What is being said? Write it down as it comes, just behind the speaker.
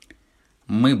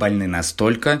Мы больны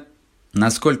настолько,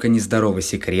 насколько нездоровы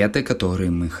секреты,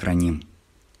 которые мы храним.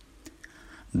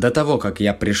 До того, как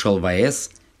я пришел в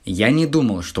АЭС, я не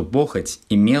думал, что похоть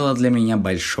имела для меня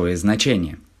большое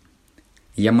значение.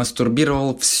 Я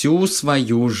мастурбировал всю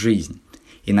свою жизнь,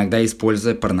 иногда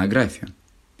используя порнографию.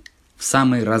 В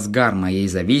самый разгар моей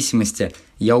зависимости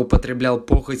я употреблял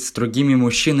похоть с другими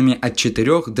мужчинами от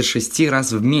 4 до 6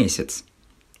 раз в месяц.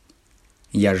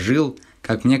 Я жил,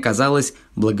 как мне казалось,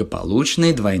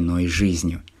 благополучной двойной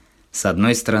жизнью. С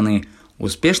одной стороны,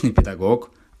 успешный педагог,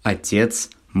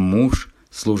 отец, муж,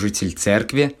 служитель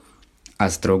церкви, а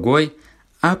с другой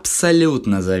 –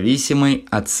 абсолютно зависимый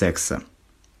от секса.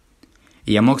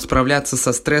 Я мог справляться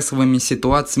со стрессовыми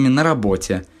ситуациями на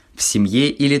работе, в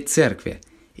семье или церкви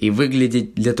и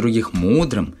выглядеть для других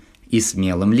мудрым и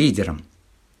смелым лидером.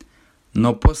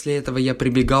 Но после этого я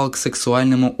прибегал к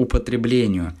сексуальному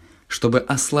употреблению, чтобы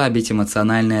ослабить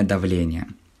эмоциональное давление.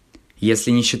 Если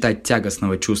не считать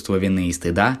тягостного чувства вины и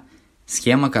стыда,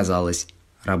 схема, казалось,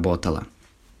 работала.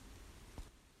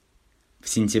 В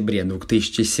сентябре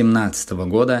 2017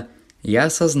 года я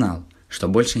осознал, что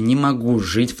больше не могу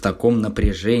жить в таком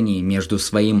напряжении между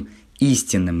своим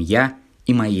истинным «я»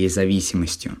 и моей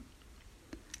зависимостью.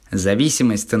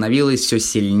 Зависимость становилась все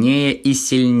сильнее и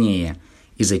сильнее,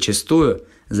 и зачастую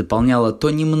заполняла то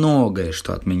немногое,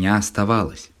 что от меня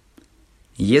оставалось.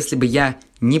 Если бы я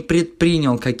не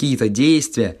предпринял какие-то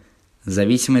действия,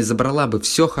 зависимость забрала бы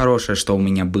все хорошее, что у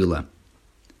меня было.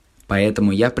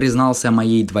 Поэтому я признался о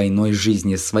моей двойной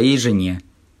жизни своей жене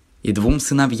и 2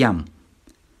 сыновьям.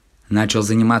 Начал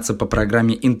заниматься по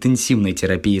программе интенсивной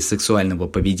терапии сексуального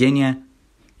поведения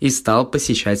и стал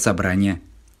посещать собрания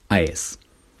АЭС.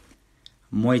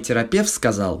 Мой терапевт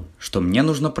сказал, что мне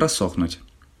нужно просохнуть.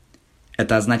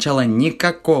 Это означало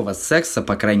никакого секса,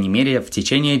 по крайней мере, в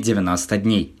течение 90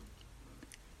 дней.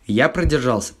 Я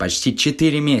продержался почти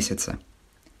 4 месяца.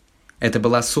 Это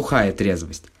была сухая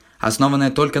трезвость,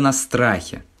 основанная только на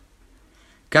страхе.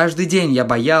 Каждый день я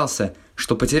боялся,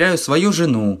 что потеряю свою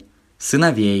жену,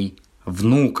 сыновей,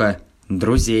 внука,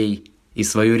 друзей и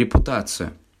свою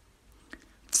репутацию.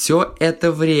 Все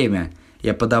это время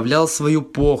я подавлял свою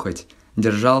похоть,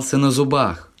 держался на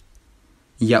зубах.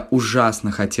 Я ужасно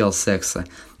хотел секса,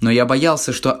 но я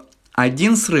боялся, что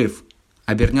один срыв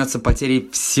обернется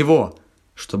потерей всего,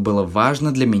 что было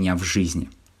важно для меня в жизни.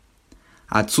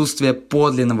 Отсутствие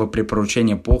подлинного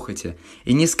препоручения похоти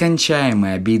и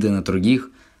нескончаемые обиды на других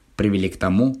привели к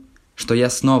тому, что я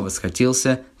снова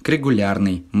схватился к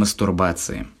регулярной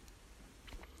мастурбации.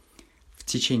 В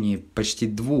течение почти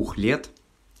 2 лет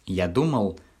я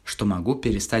думал, что могу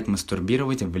перестать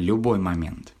мастурбировать в любой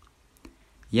момент.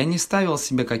 Я не ставил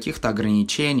себе каких-то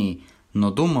ограничений,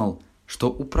 но думал, что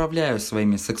управляю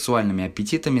своими сексуальными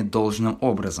аппетитами должным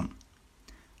образом.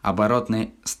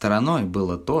 Оборотной стороной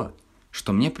было то,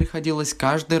 что мне приходилось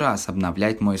каждый раз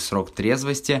обновлять мой срок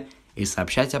трезвости и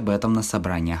сообщать об этом на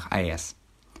собраниях АЭС.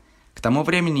 К тому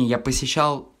времени я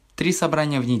посещал 3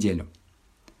 собрания в неделю.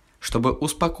 Чтобы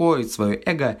успокоить свое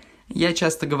эго, я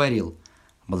часто говорил: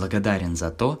 «Благодарен за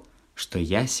то, что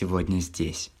я сегодня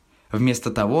здесь»,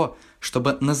 вместо того,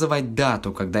 чтобы называть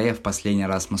дату, когда я в последний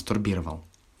раз мастурбировал.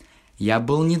 Я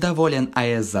был недоволен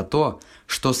АЭС за то,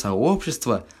 что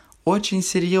сообщество очень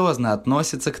серьезно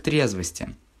относится к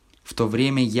трезвости. В то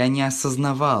время я не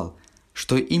осознавал,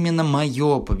 что именно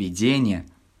мое поведение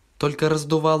только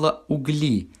раздувало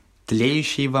угли,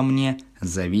 тлеющие во мне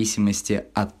зависимости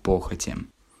от похоти.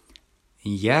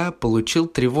 Я получил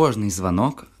тревожный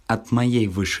звонок от моей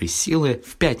высшей силы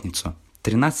в пятницу,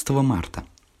 13 марта.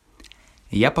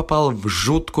 Я попал в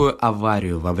жуткую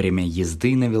аварию во время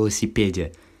езды на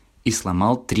велосипеде и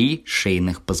сломал 3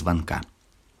 шейных позвонка.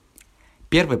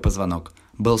 Первый позвонок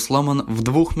был сломан в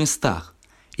 2 местах,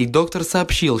 и доктор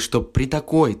сообщил, что при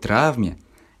такой травме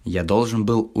я должен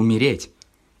был умереть,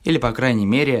 или, по крайней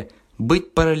мере,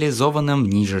 быть парализованным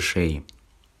ниже шеи.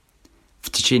 В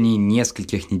течение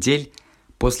нескольких недель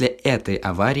после этой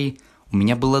аварии у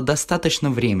меня было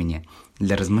достаточно времени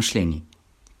для размышлений,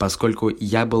 поскольку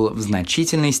я был в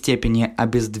значительной степени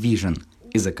обездвижен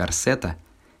из-за корсета,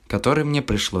 который мне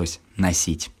пришлось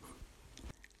носить.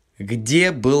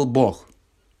 Где был Бог?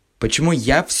 Почему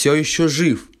я все еще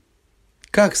жив?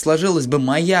 Как сложилась бы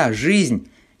моя жизнь,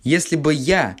 если бы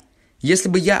я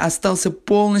остался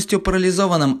полностью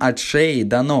парализованным от шеи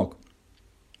до ног?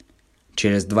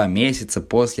 Через 2 месяца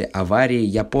после аварии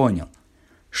я понял,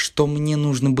 что мне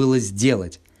нужно было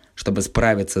сделать, чтобы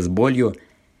справиться с болью,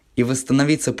 и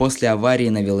восстановиться после аварии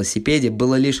на велосипеде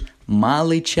было лишь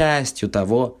малой частью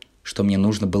того, что мне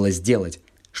нужно было сделать,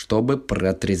 чтобы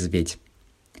протрезветь.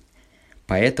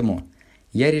 Поэтому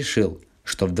я решил,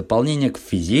 что в дополнение к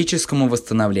физическому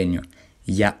восстановлению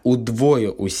я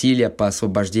удвою усилия по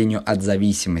освобождению от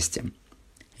зависимости.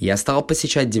 Я стал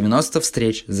посещать 90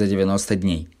 встреч за 90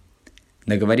 дней.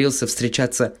 Договорился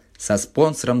встречаться со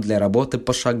спонсором для работы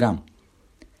по шагам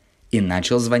и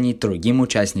начал звонить другим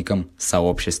участникам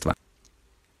сообщества.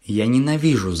 Я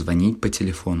ненавижу звонить по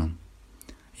телефону.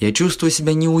 Я чувствую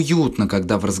себя неуютно,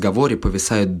 когда в разговоре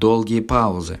повисают долгие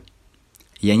паузы.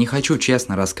 Я не хочу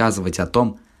честно рассказывать о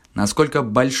том, насколько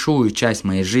большую часть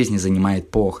моей жизни занимает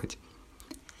похоть.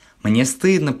 Мне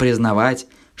стыдно признавать,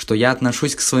 что я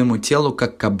отношусь к своему телу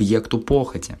как к объекту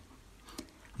похоти.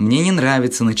 Мне не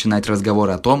нравится начинать разговор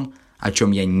о том, о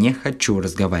чем я не хочу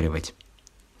разговаривать.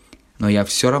 Но я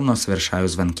все равно совершаю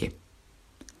звонки.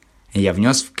 Я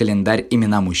внес в календарь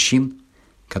имена мужчин,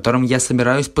 которым я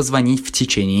собираюсь позвонить в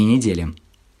течение недели.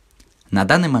 На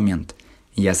данный момент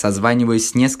я созваниваюсь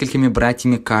с несколькими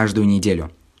братьями каждую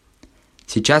неделю.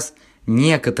 Сейчас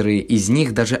некоторые из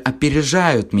них даже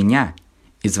опережают меня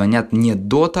и звонят мне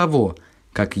до того,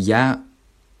 как я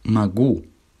могу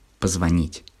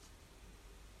позвонить.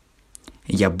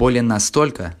 Я болен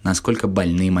настолько, насколько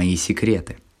больны мои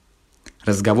секреты.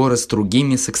 Разговоры с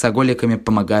другими сексоголиками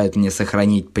помогают мне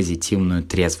сохранить позитивную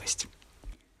трезвость.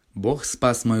 Бог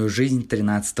спас мою жизнь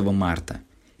 13 марта,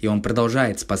 и Он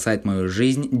продолжает спасать мою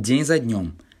жизнь день за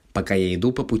днем, пока я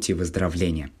иду по пути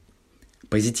выздоровления.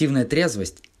 Позитивная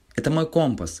трезвость – это мой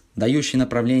компас, дающий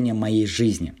направление моей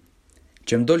жизни.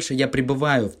 Чем дольше я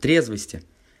пребываю в трезвости,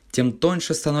 тем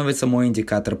тоньше становится мой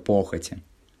индикатор похоти.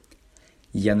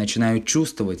 Я начинаю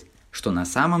чувствовать, что на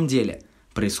самом деле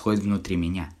происходит внутри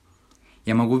меня.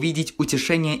 Я могу видеть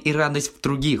утешение и радость в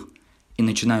других и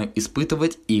начинаю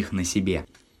испытывать их на себе.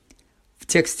 В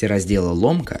тексте раздела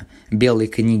 «Ломка» белой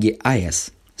книги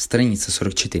АЭС, страница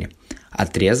 44, о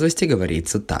трезвости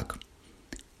говорится так.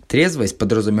 Трезвость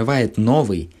подразумевает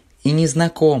новый и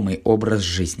незнакомый образ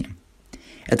жизни.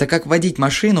 Это как водить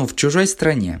машину в чужой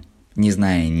стране, не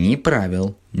зная ни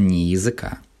правил, ни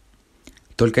языка.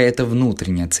 Только это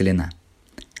внутренняя целина.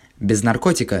 Без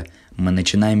наркотика мы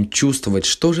начинаем чувствовать,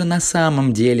 что же на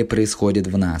самом деле происходит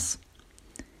в нас.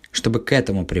 Чтобы к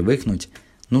этому привыкнуть,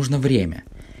 нужно время,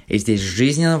 и здесь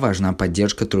жизненно важна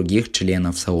поддержка других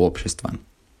членов сообщества.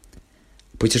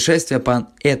 Путешествие по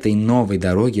этой новой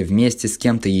дороге вместе с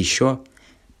кем-то еще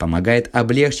помогает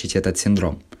облегчить этот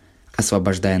синдром,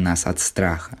 освобождая нас от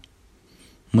страха.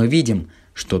 Мы видим,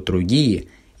 что другие,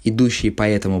 идущие по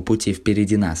этому пути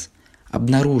впереди нас,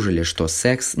 обнаружили, что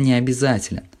секс не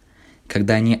обязателен,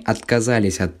 когда они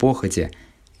отказались от похоти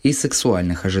и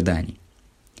сексуальных ожиданий.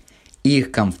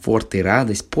 Их комфорт и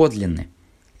радость подлинны.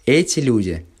 Эти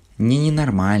люди не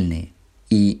ненормальные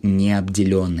и не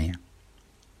обделенные.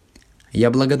 Я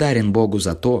благодарен Богу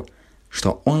за то,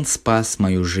 что Он спас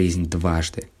мою жизнь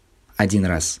дважды. Один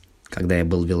раз, когда я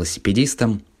был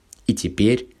велосипедистом, и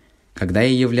теперь, когда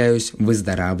я являюсь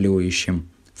выздоравливающим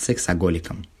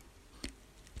сексоголиком.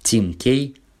 Тим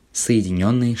К,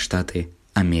 Соединенные Штаты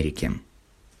Америки.